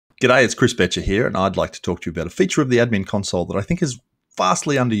G'day, it's Chris Betcher here, and I'd like to talk to you about a feature of the admin console that I think is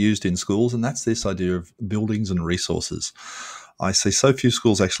vastly underused in schools, and that's this idea of buildings and resources. I see so few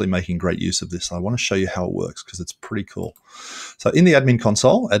schools actually making great use of this. I want to show you how it works because it's pretty cool. So in the admin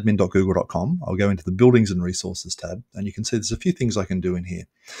console, admin.google.com, I'll go into the buildings and resources tab, and you can see there's a few things I can do in here.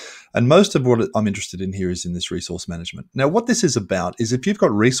 And most of what I'm interested in here is in this resource management. Now, what this is about is if you've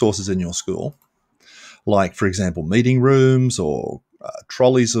got resources in your school, like, for example, meeting rooms or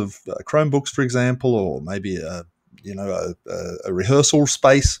trolleys of Chromebooks, for example, or maybe a rehearsal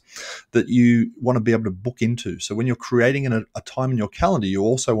space that you want to be able to book into. So when you're creating a time in your calendar, you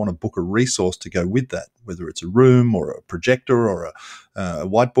also want to book a resource to go with that, whether it's a room or a projector or a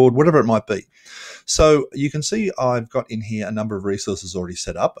whiteboard, whatever it might be. So you can see I've got in here a number of resources already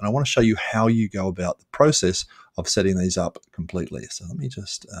set up, and I want to show you how you go about the process of setting these up completely. So let me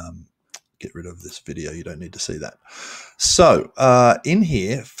just get rid of this video. You don't need to see that. So in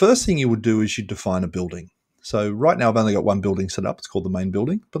here, first thing you would do is you define a building. So right now I've only got one building set up. It's called the main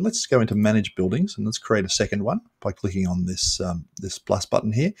building, but let's go into manage buildings and let's create a second one by clicking on this this plus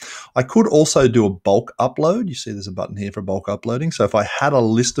button here. I could also do a bulk upload. You see there's a button here for bulk uploading. So if I had a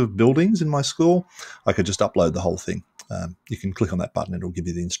list of buildings in my school, I could just upload the whole thing. You can click on that button. It'll give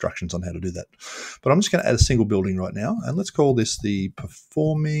you the instructions on how to do that. But I'm just going to add a single building right now, and let's call this the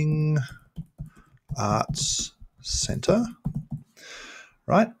Performing Arts Center,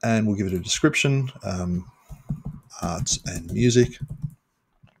 right? And we'll give it a description, arts and music.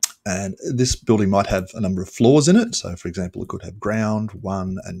 And this building might have a number of floors in it. So for example, it could have ground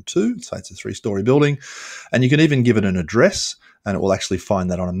 1 and 2. So it's a 3-story building. And you can even give it an address and it will actually find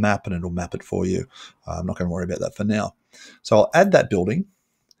that on a map and it'll map it for you. I'm not going to worry about that for now. So I'll add that building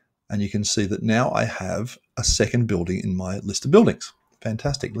and you can see that now I have a second building in my list of buildings.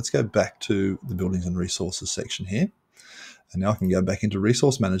 Fantastic. Let's go back to the buildings and resources section here. And now I can go back into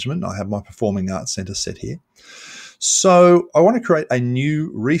resource management. I have my Performing Arts Center set here. So I want to create a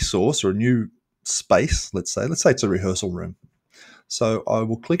new resource or a new space, let's say it's a rehearsal room. So I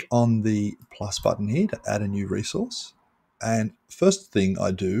will click on the plus button here to add a new resource. And first thing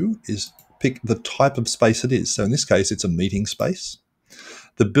I do is pick the type of space it is. So in this case, it's a meeting space.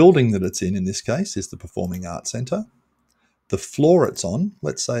 The building that it's in this case, is the Performing Arts Center. The floor it's on,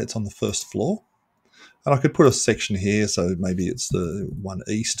 let's say it's on the first floor. And I could put a section here, so maybe it's the one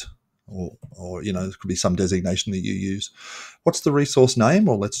east, or you know, it could be some designation that you use. What's the resource name?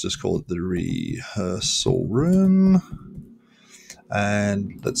 Well, let's just call it the rehearsal room.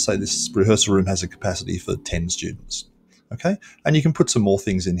 And let's say this rehearsal room has a capacity for 10 students. Okay, and you can put some more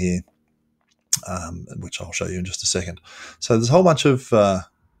things in here, which I'll show you in just a second. So there's a whole bunch of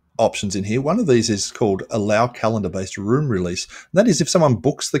options in here. One of these is called allow calendar-based room release. And that is if someone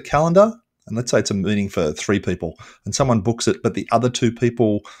books the calendar, and let's say it's a meeting for 3 people, and someone books it, but the other 2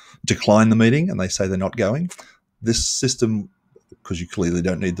 people decline the meeting and they say they're not going. This system, because you clearly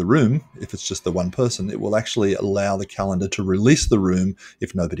don't need the room, if it's just the one person, it will actually allow the calendar to release the room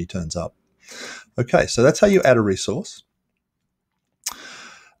if nobody turns up. Okay, so that's how you add a resource.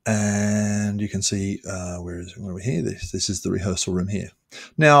 And you can see, where are we here? This is the rehearsal room here.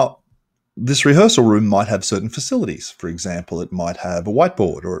 Now, this rehearsal room might have certain facilities. For example, it might have a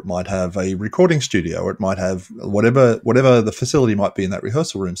whiteboard, or it might have a recording studio, or it might have whatever the facility might be in that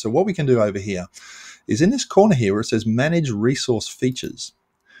rehearsal room. So what we can do over here is in this corner here where it says Manage Resource Features.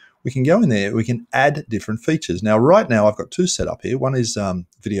 We can go in there, we can add different features. Now, right now, I've got 2 set up here. One is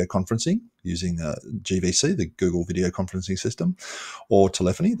video conferencing using GVC, the Google Video Conferencing System, or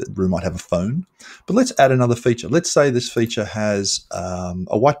telephony. The room might have a phone. But let's add another feature. Let's say this feature has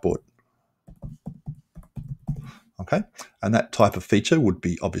a whiteboard. Okay, and that type of feature would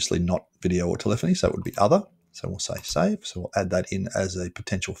be obviously not video or telephony, so it would be other. So we'll say save. So we'll add that in as a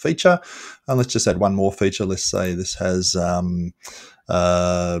potential feature. And let's just add one more feature. Let's say this has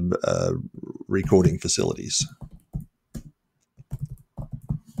recording facilities.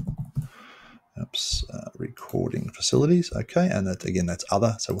 Oops, recording facilities. Okay, and that again, that's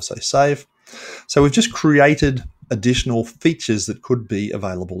other. So we'll say save. So we've just created additional features that could be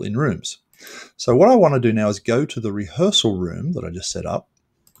available in rooms. So what I want to do now is go to the rehearsal room that I just set up.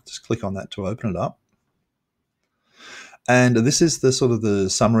 Just click on that to open it up. And this is the sort of the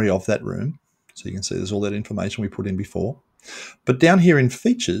summary of that room. So you can see there's all that information we put in before. But down here in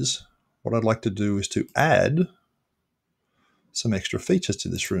features, what I'd like to do is to add some extra features to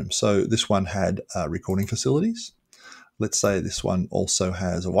this room. So this one had recording facilities. Let's say this one also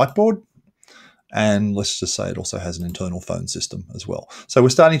has a whiteboard. And let's just say it also has an internal phone system as well. So we're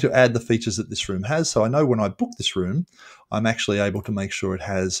starting to add the features that this room has. So I know when I book this room, I'm actually able to make sure it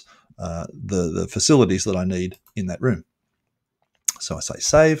has the facilities that I need in that room. So I say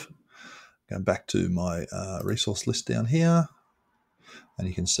save, going back to my resource list down here, and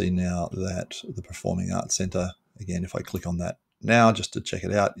you can see now that the Performing Arts Centre, again, if I click on that now just to check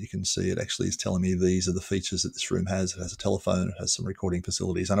it out, you can see it actually is telling me these are the features that this room has. It has a telephone, it has some recording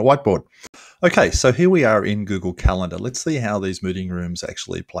facilities and a whiteboard. Okay, so here we are in Google Calendar. Let's see how these meeting rooms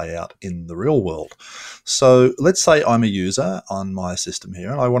actually play out in the real world. So let's say I'm a user on my system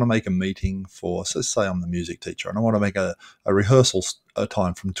here and I want to make a meeting for, so let's say I'm the music teacher and I want to make a rehearsal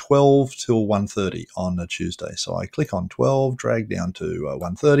time from 12 till 1:30 on a Tuesday. So I click on 12, drag down to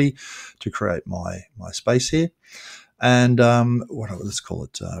 1:30 to create my space here. And let's call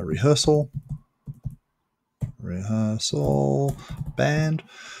it rehearsal band,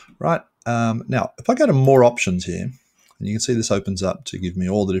 right? Now, if I go to more options here, and you can see this opens up to give me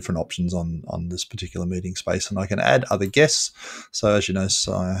all the different options on this particular meeting space, and I can add other guests. So as you know,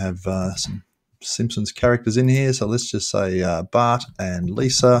 so I have some Simpsons characters in here. So let's just say Bart and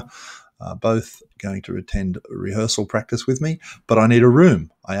Lisa are both going to attend rehearsal practice with me, but I need a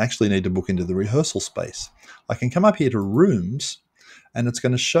room. I actually need to book into the rehearsal space. I can come up here to rooms, and it's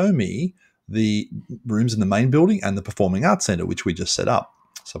going to show me the rooms in the main building and the Performing Arts Centre, which we just set up.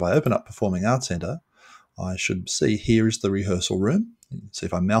 So if I open up Performing Arts Centre, I should see here is the rehearsal room. So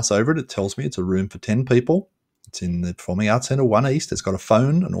if I mouse over it, it tells me it's a room for 10 people. It's in the Performing Arts Centre 1 East. It's got a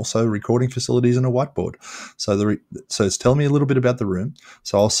phone and also recording facilities and a whiteboard. So it's telling me a little bit about the room.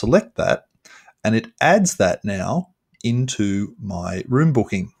 So I'll select that, and it adds that now into my room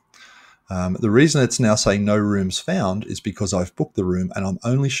booking. The reason it's now saying no rooms found is because I've booked the room and I'm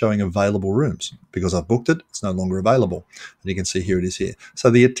only showing available rooms. Because I've booked it, it's no longer available. And you can see here it is here. So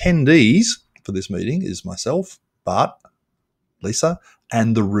the attendees for this meeting is myself, Bart, Lisa,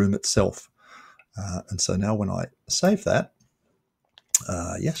 and the room itself. And so now when I save that,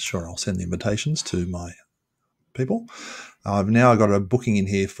 yes, sure, I'll send the invitations to my people. I've now got a booking in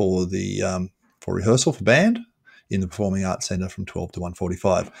here for the for rehearsal for band in the Performing Arts Centre from 12 to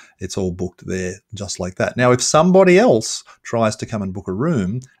 1:45. It's all booked there just like that. Now, if somebody else tries to come and book a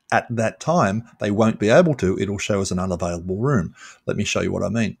room at that time, they won't be able to. It'll show as an unavailable room. Let me show you what I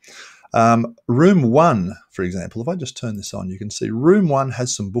mean. Room 1, for example, if I just turn this on, you can see room 1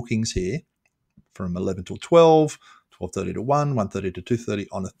 has some bookings here from 11 till 12, 12:30 to 1, 1:30 to 2:30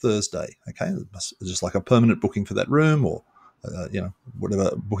 on a Thursday. Okay, it's just like a permanent booking for that room, or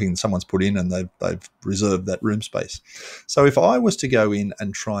whatever booking someone's put in, and they've reserved that room space. So if I was to go in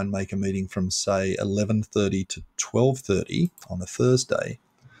and try and make a meeting from say 11:30 to 12:30 on a Thursday,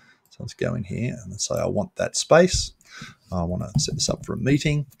 so let's go in here and let's say I want that space. I want to set this up for a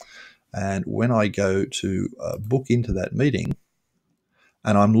meeting, and when I go to book into that meeting,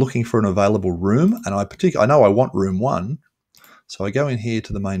 and I'm looking for an available room, and I know I want room 1, so I go in here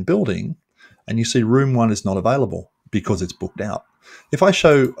to the main building, and you see room 1 is not available because it's booked out. If I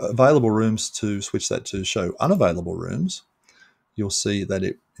show available rooms to switch that to show unavailable rooms, you'll see that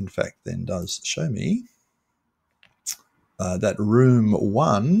it in fact then does show me that room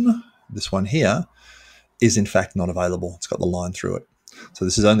 1, this one here, is in fact not available. It's got the line through it. So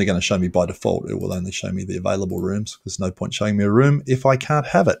this is only going to show me by default. It will only show me the available rooms. There's no point showing me a room if I can't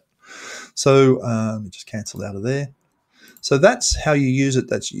have it. So let me just cancel out of there. So that's how you use it.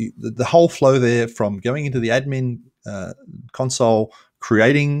 That's the whole flow there, from going into the admin console,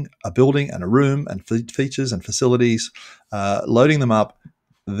 creating a building and a room and features and facilities, loading them up,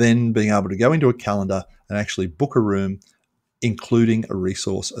 then being able to go into a calendar and actually book a room, including a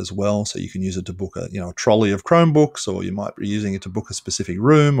resource as well. So you can use it to book a trolley of Chromebooks, or you might be using it to book a specific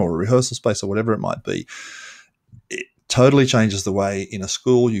room or a rehearsal space or whatever it might be. It totally changes the way in a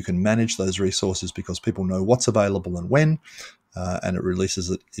school you can manage those resources, because people know what's available and when, and it releases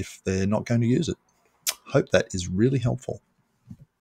it if they're not going to use it. Hope that is really helpful.